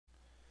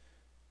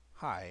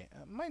Hi,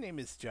 my name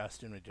is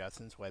Justin with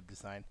Justin's Web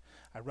Design.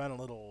 I run a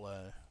little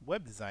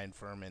web design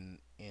firm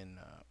in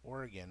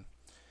Oregon,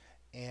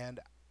 and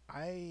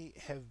I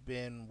have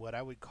been what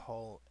I would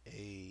call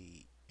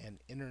a an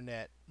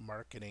internet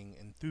marketing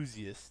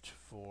enthusiast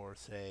for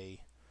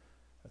say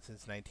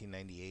since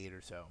 1998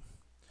 or so.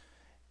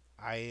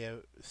 I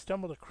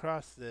stumbled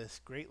across this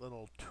great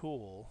little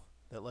tool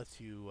that lets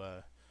you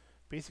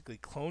basically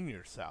clone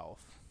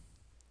yourself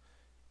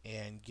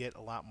and get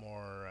a lot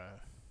more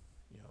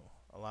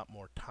a lot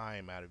more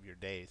time out of your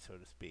day, so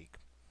to speak.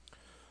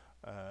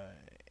 Uh,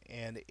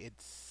 and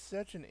it's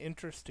such an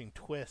interesting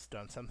twist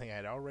on something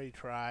I'd already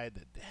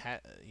tried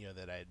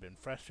that I had been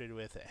frustrated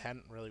with. It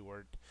hadn't really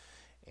worked,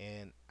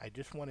 and I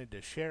just wanted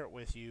to share it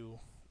with you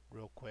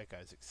real quick.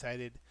 I was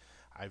excited.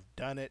 I've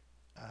done it.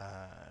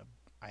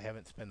 I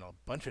haven't spent a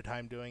bunch of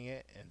time doing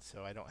it, and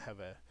so I don't have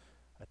a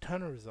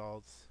ton of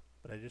results.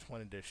 But I just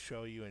wanted to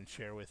show you and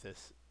share with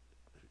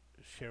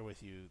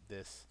you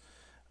this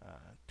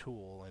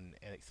tool and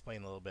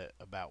explain a little bit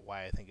about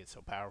why I think it's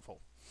so powerful.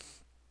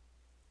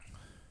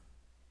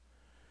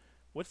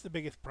 What's the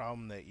biggest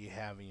problem that you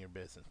have in your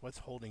business? What's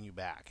holding you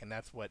back? And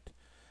that's what,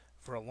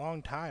 for a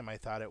long time, I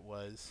thought it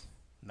was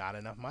not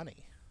enough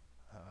money.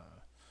 Uh,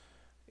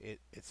 it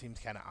seems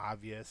kind of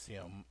obvious.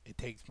 It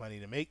takes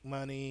money to make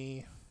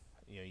money.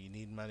 You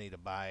need money to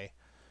buy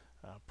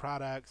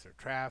products or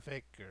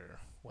traffic or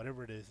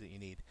whatever it is that you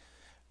need.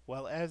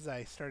 Well, as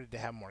I started to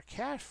have more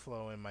cash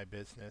flow in my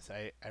business,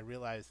 I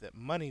realized that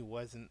money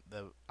wasn't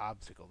the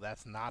obstacle.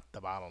 That's not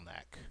the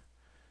bottleneck.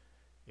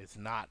 It's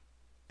not,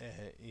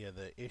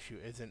 the issue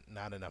isn't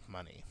not enough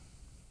money.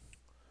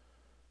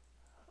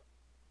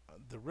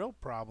 The real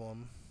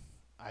problem,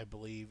 I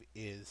believe,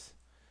 is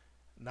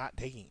not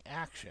taking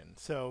action.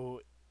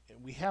 So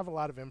we have a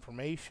lot of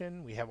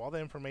information. We have all the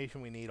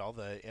information we need, all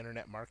the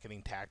internet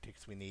marketing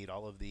tactics we need,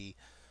 uh,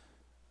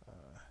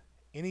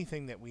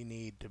 anything that we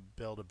need to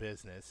build a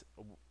business.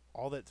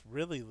 All that's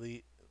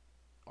really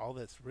all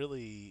that's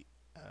really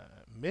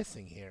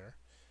missing here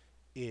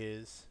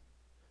is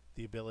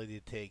the ability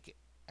to take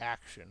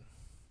action.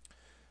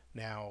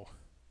 Now,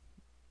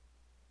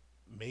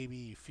 maybe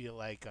you feel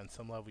like on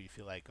some level you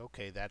feel like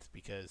okay, that's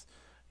because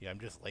I'm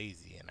just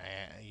lazy and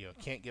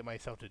I can't get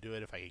myself to do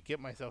it. If I could get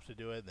myself to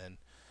do it, then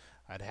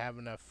I'd have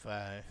enough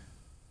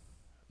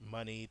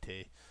money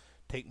to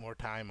take more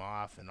time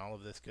off and all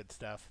of this good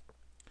stuff.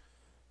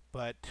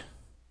 But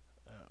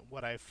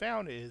what I've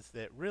found is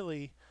that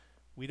really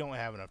we don't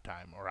have enough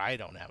time, or I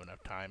don't have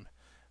enough time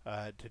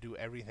to do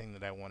everything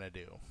that I want to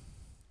do.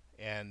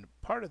 And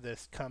part of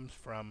this comes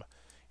from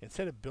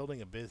instead of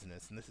building a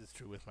business, and this is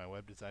true with my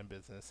web design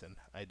business, and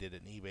I did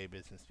an eBay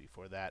business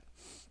before that.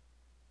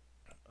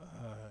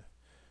 Uh,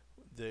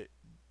 the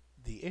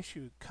the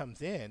issue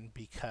comes in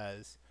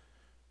because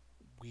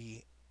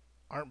we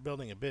aren't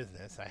building a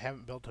business. I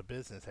haven't built a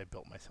business. I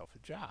built myself a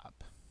job.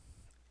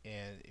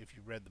 And if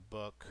you read the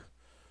book,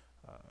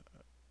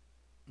 uh,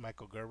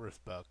 Michael Gerber's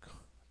book,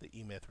 The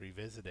E Myth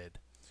Revisited,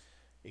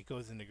 it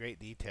goes into great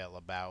detail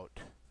about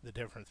the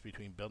difference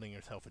between building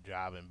yourself a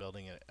job and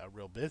building a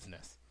real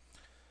business.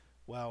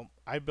 Well,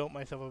 I built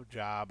myself a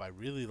job. I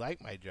really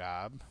like my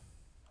job.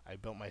 I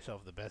built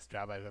myself the best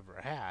job I've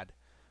ever had,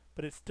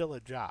 but it's still a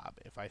job.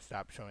 If I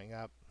stop showing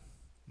up,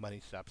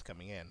 money stops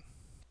coming in.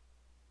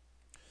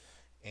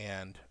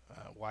 And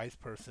a wise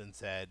person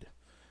said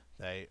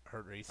that I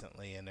heard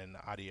recently in an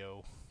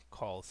audio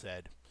call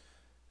said,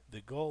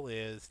 the goal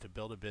is to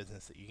build a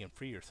business that you can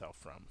free yourself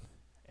from.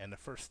 And the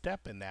first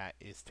step in that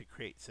is to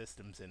create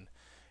systems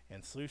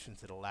and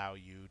solutions that allow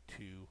you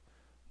to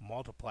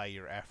multiply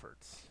your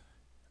efforts.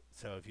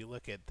 So if you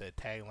look at the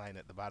tagline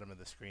at the bottom of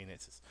the screen,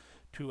 it says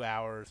 2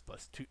 hours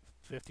plus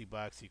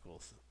 $50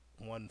 equals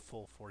one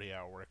full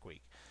 40-hour work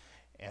week.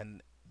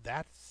 And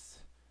that's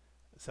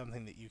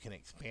something that you can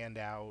expand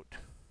out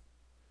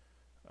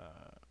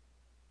uh,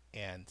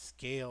 and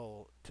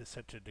scale to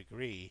such a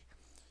degree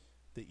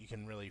that you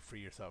can really free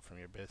yourself from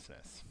your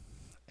business.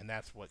 And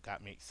that's what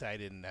got me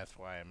excited, and that's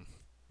why I'm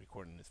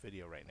recording this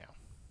video right now.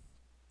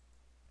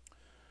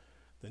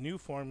 The new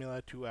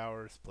formula, 2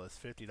 hours plus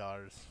 $50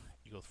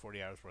 equals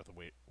 40 hours worth of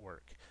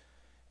work.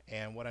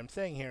 And what I'm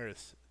saying here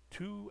is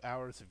 2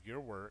 hours of your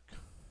work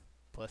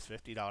plus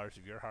 $50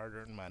 of your hard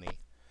earned money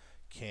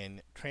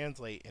can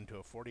translate into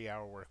a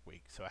 40-hour work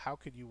week. So, how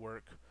could you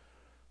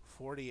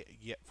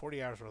get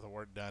 40 hours worth of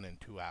work done in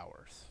 2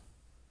 hours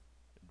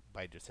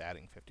by just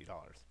adding $50?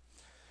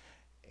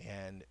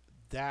 And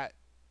that,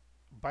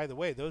 by the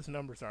way, those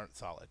numbers aren't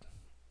solid.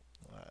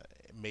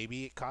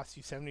 Maybe it costs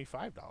you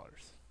 $75.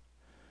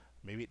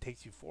 Maybe it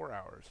takes you 4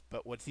 hours.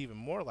 But what's even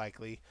more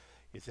likely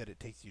is that it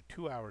takes you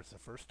 2 hours the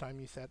first time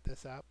you set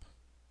this up,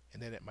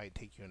 and then it might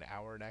take you an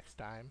hour next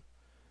time.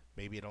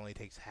 Maybe it only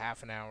takes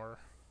half an hour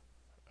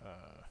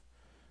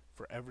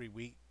for every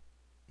week.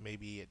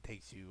 Maybe it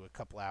takes you a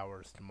couple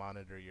hours to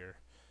monitor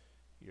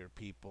your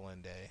people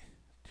and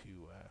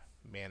to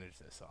manage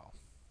this all.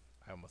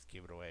 I almost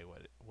gave it away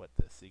what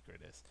the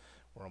secret is.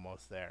 We're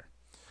almost there.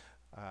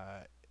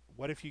 Uh,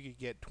 what if you could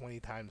get 20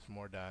 times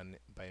more done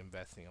by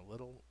investing a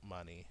little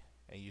money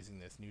and using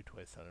this new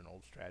twist on an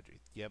old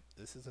strategy. Yep,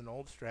 this is an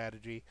old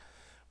strategy.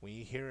 When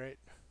you hear it,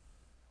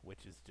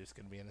 which is just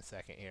going to be in a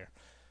second here,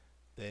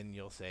 then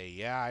you'll say,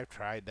 yeah, I've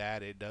tried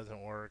that, it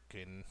doesn't work,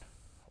 and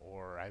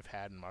or I've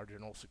had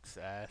marginal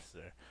success,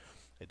 or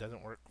it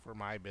doesn't work for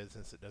my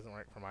business, it doesn't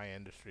work for my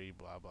industry,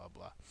 blah blah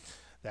blah.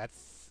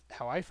 That's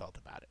how I felt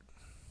about it.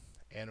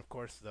 And of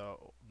course,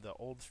 the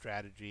old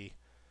strategy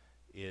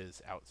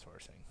is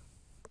outsourcing.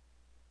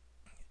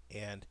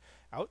 And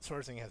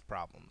outsourcing has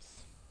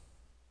problems.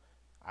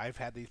 I've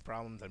had these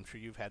problems. I'm sure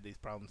you've had these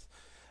problems.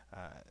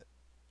 Uh,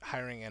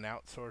 Hiring an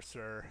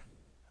outsourcer,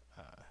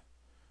 uh,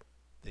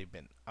 they've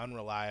been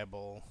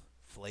unreliable,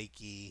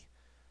 flaky.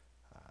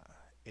 Uh,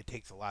 it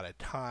takes a lot of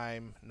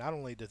time. Not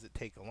only does it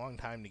take a long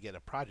time to get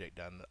a project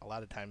done, a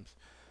lot of times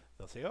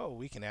they'll say, oh,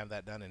 we can have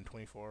that done in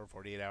 24 or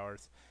 48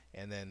 hours.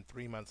 And then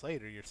 3 months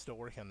later, you're still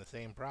working on the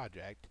same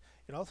project.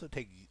 It also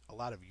takes a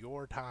lot of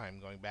your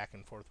time going back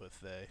and forth with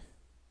the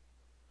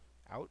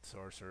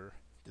outsourcer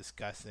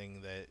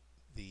discussing the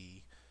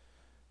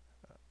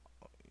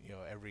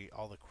every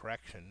all the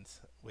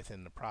corrections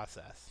within the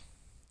process,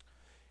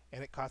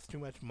 and it costs too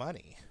much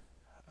money.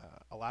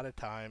 A lot of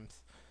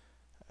times,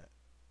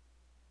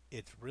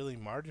 it's really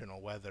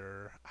marginal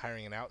whether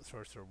hiring an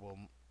outsourcer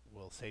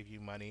will save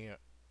you money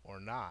or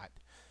not,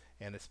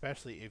 and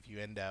especially if you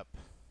end up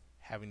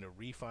having to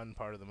refund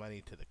part of the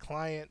money to the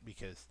client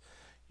because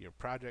your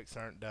projects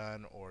aren't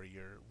done, or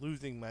you're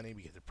losing money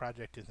because the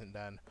project isn't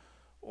done,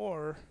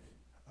 or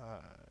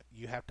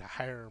you have to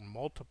hire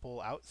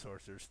multiple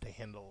outsourcers to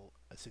handle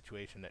a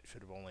situation that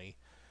should have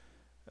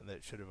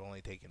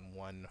only taken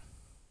one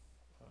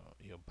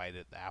bite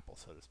at the apple,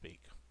 so to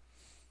speak.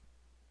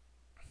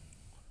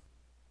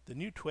 The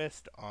new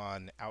twist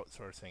on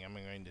outsourcing I'm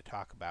going to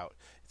talk about,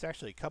 it's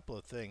actually a couple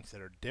of things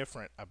that are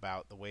different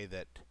about the way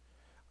that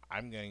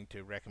I'm going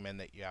to recommend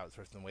that you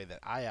outsource and the way that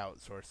I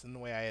outsource and the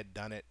way I had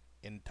done it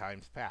in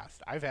times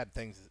past. I've had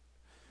things,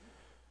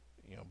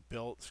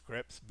 built,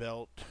 scripts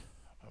built,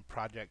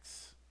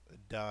 projects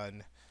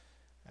done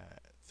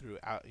through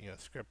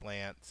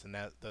Scriptlance and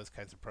those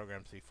kinds of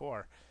programs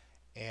before,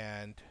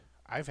 and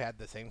I've had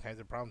the same kinds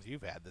of problems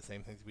you've had, the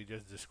same things we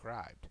just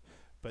described.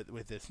 But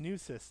with this new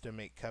system,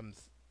 it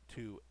comes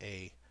to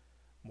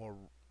more,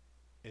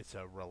 it's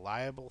a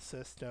reliable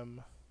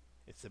system.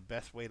 It's the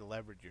best way to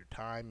leverage your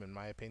time, in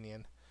my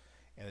opinion,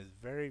 and it's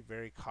very,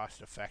 very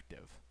cost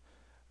effective.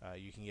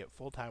 You can get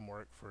full-time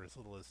work for as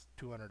little as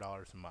 $200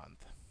 a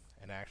month,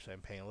 and actually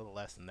I'm paying a little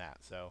less than that,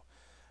 so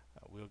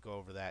we'll go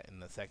over that in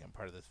the second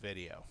part of this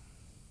video.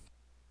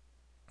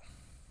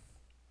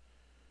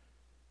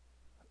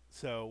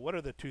 So what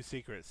are the two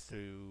secrets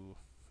to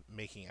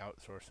making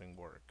outsourcing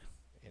work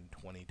in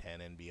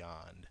 2010 and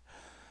beyond?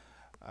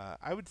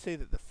 I would say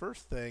that the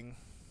first thing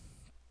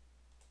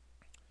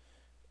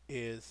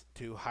is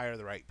to hire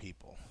the right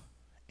people.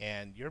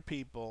 And your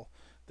people,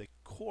 the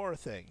core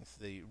things,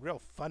 the real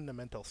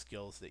fundamental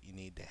skills that you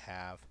need to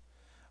have,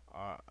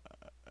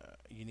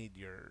 you need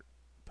your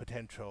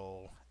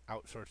potential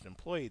outsourced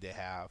employee to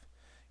have,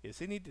 is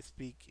they need to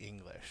speak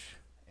English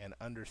and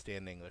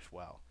understand English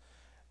well.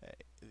 Uh,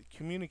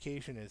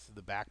 Communication is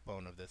the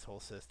backbone of this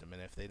whole system,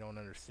 and if they don't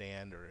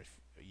understand, or if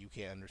you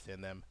can't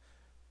understand them,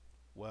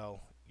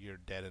 well, you're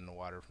dead in the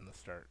water from the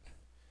start.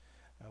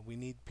 We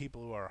need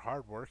people who are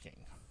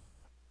hardworking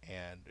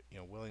and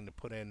willing to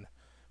put in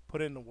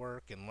the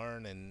work and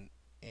learn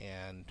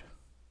and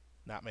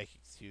not make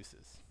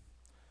excuses.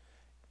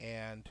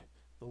 And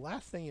the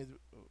last thing is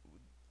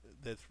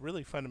that's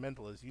really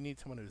fundamental is you need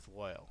someone who's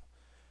loyal.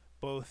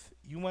 Both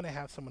you want to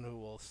have someone who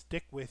will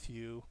stick with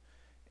you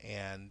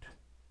and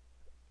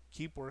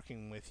keep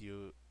working with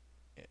you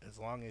as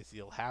long as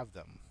you'll have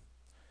them.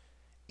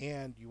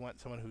 And you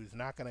want someone who's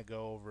not going to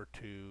go over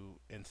to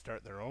and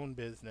start their own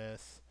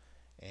business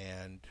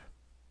and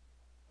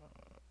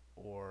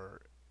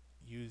or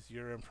use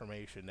your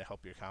information to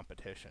help your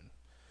competition.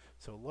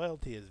 So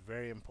loyalty is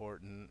very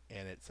important,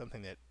 and it's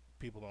something that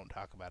people don't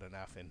talk about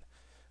enough in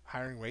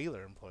hiring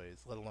regular employees,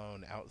 let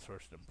alone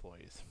outsourced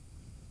employees.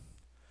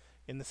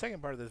 In the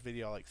second part of this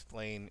video, I'll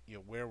explain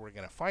where we're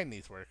going to find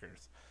these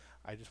workers.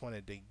 I just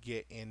wanted to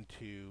get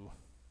into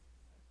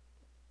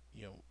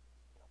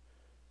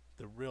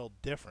the real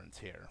difference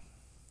here.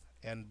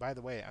 And by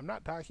the way, I'm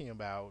not talking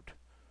about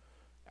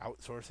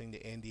outsourcing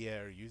to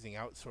India or using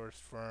outsourced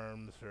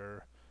firms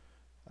or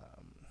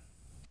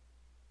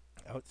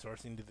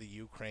outsourcing to the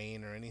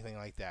Ukraine or anything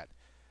like that.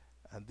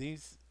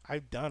 These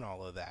I've done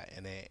all of that,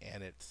 and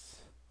it's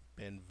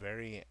been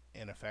very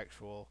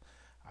ineffectual.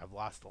 I've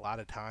lost a lot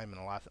of time and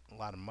a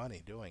lot of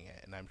money doing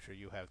it, and I'm sure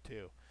you have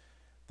too.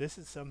 This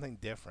is something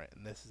different,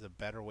 and this is a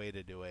better way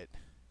to do it.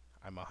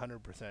 I'm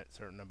 100%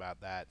 certain about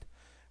that.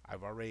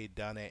 I've already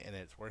done it, and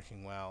it's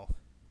working well,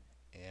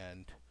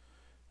 and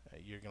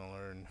you're going to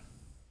learn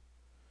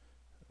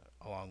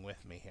along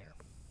with me here.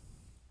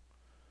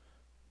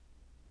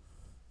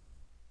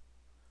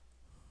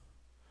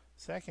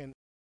 Second,